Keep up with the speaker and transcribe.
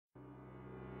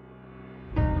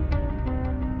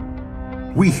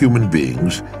We human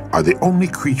beings are the only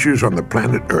creatures on the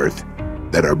planet Earth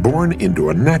that are born into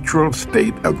a natural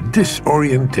state of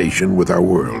disorientation with our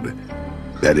world.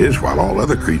 That is, while all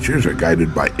other creatures are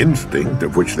guided by instinct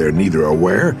of which they're neither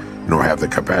aware nor have the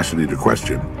capacity to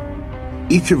question.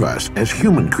 Each of us, as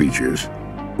human creatures,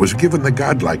 was given the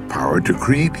godlike power to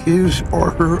create his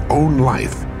or her own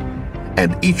life.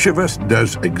 And each of us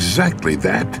does exactly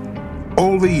that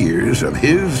all the years of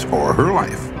his or her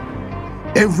life.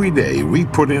 Every day we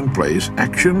put in place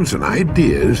actions and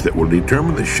ideas that will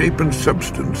determine the shape and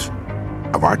substance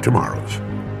of our tomorrows.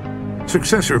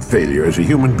 Success or failure as a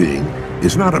human being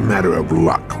is not a matter of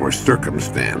luck or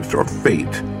circumstance or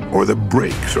fate or the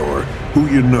breaks or who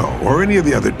you know or any of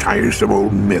the other tiresome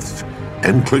old myths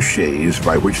and cliches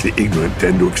by which the ignorant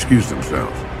tend to excuse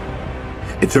themselves.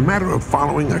 It's a matter of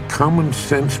following a common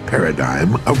sense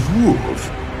paradigm of rules.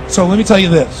 So let me tell you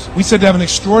this. We said to have an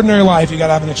extraordinary life, you got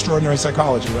to have an extraordinary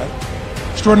psychology, right?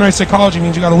 Extraordinary psychology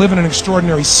means you got to live in an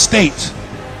extraordinary state.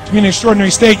 To be in an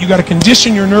extraordinary state, you got to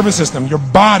condition your nervous system, your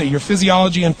body, your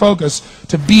physiology and focus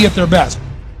to be at their best.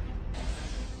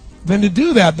 Then to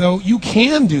do that, though, you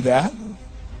can do that.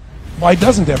 Why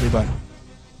doesn't everybody?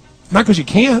 Not because you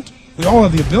can't. We all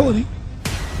have the ability.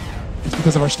 It's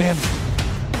because of our standards.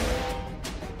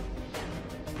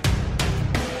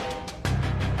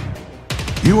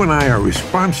 You and I are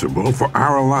responsible for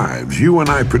our lives. You and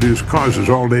I produce causes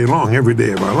all day long, every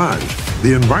day of our lives.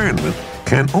 The environment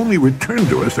can only return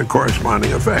to us a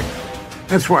corresponding effect.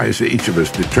 That's why I say each of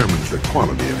us determines the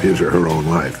quality of his or her own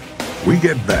life. We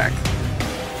get back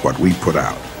what we put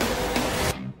out.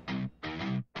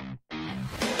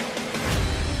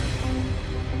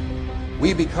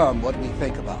 We become what we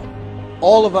think about.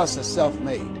 All of us are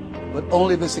self-made, but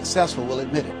only the successful will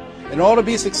admit it. In order to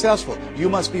be successful, you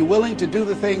must be willing to do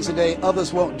the things today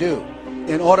others won't do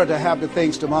in order to have the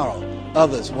things tomorrow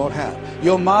others won't have.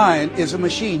 Your mind is a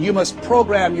machine. You must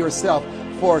program yourself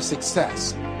for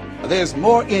success. There's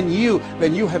more in you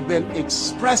than you have been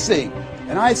expressing.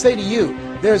 And I say to you,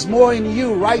 there's more in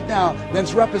you right now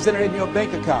than's represented in your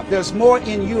bank account. There's more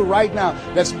in you right now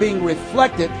that's being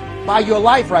reflected by your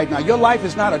life right now. Your life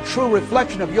is not a true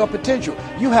reflection of your potential.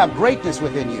 You have greatness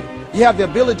within you. You have the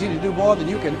ability to do more than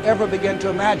you can ever begin to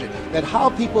imagine. That how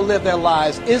people live their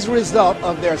lives is a result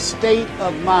of their state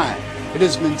of mind. It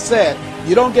has been said,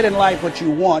 you don't get in life what you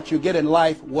want, you get in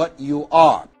life what you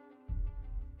are.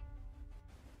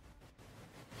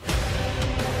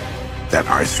 That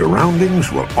our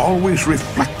surroundings will always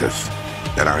reflect us.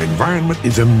 That our environment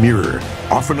is a mirror,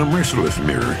 often a merciless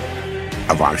mirror,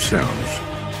 of ourselves.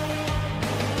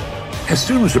 As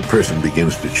soon as a person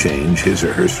begins to change, his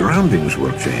or her surroundings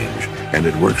will change. And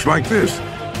it works like this.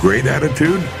 Great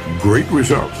attitude, great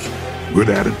results. Good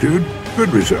attitude, good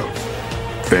results.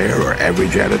 Fair or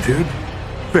average attitude,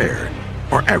 fair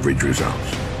or average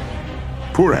results.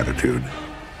 Poor attitude,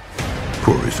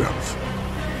 poor results.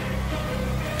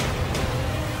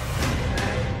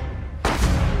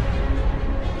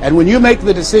 And when you make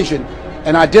the decision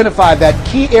and identify that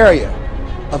key area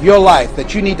of your life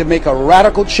that you need to make a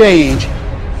radical change,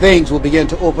 things will begin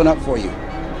to open up for you.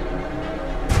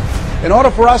 In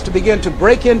order for us to begin to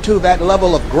break into that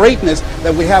level of greatness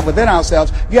that we have within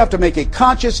ourselves, you have to make a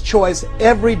conscious choice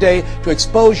every day to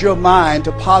expose your mind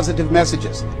to positive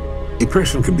messages. A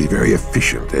person can be very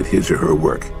efficient at his or her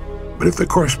work, but if the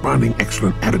corresponding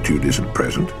excellent attitude isn't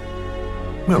present,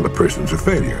 well, the person's a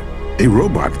failure. A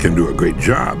robot can do a great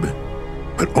job,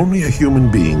 but only a human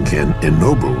being can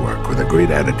ennoble work with a great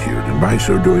attitude, and by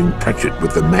so doing, touch it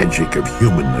with the magic of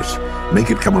humanness, make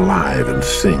it come alive and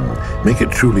sing, make it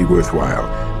truly worthwhile.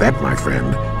 That, my friend,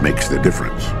 makes the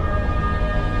difference.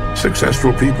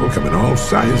 Successful people come in all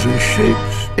sizes,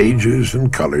 shapes, ages,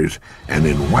 and colors, and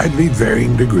in widely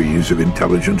varying degrees of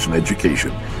intelligence and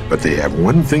education, but they have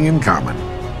one thing in common.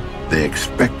 They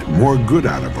expect more good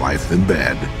out of life than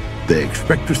bad. They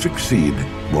expect to succeed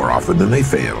more often than they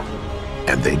fail.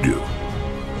 And they do.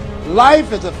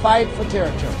 Life is a fight for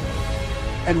territory.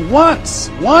 And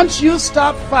once you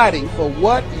stop fighting for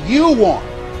what you want,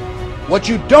 what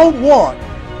you don't want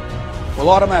will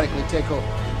automatically take over.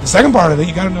 The second part of it,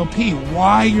 you got to know, P,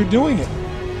 why you're doing it.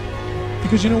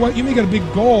 Because you know what? You may get a big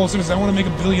goal as soon as I want to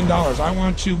make $1 billion. I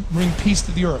want to bring peace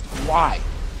to the earth. Why?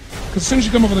 Because as soon as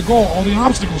you come up with a goal, all the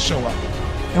obstacles show up.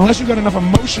 And unless you've got enough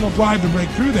emotional drive to break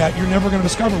through that, you're never going to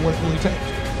discover what it really takes.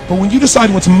 But when you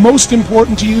decide what's most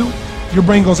important to you, your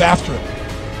brain goes after it.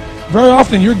 Very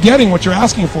often you're getting what you're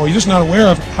asking for. You're just not aware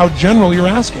of how general you're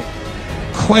asking.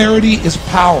 Clarity is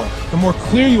power. The more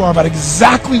clear you are about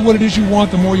exactly what it is you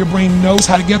want, the more your brain knows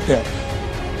how to get there.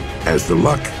 As to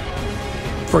luck,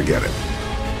 forget it.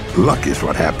 Luck is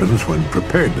what happens when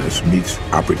preparedness meets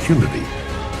opportunity.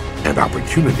 And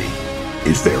opportunity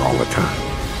is there all the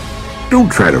time.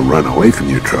 Don't try to run away from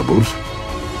your troubles.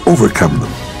 Overcome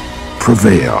them.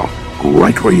 Prevail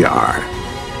right where you are.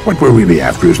 What we're really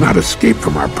after is not escape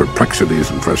from our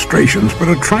perplexities and frustrations, but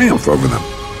a triumph over them.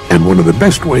 And one of the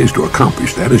best ways to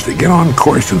accomplish that is to get on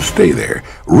course and stay there.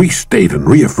 Restate and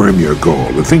reaffirm your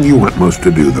goal, the thing you want most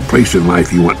to do, the place in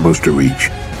life you want most to reach.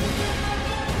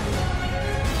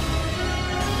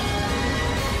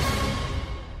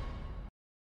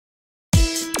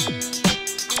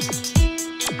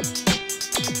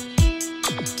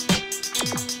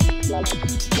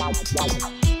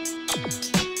 Wow.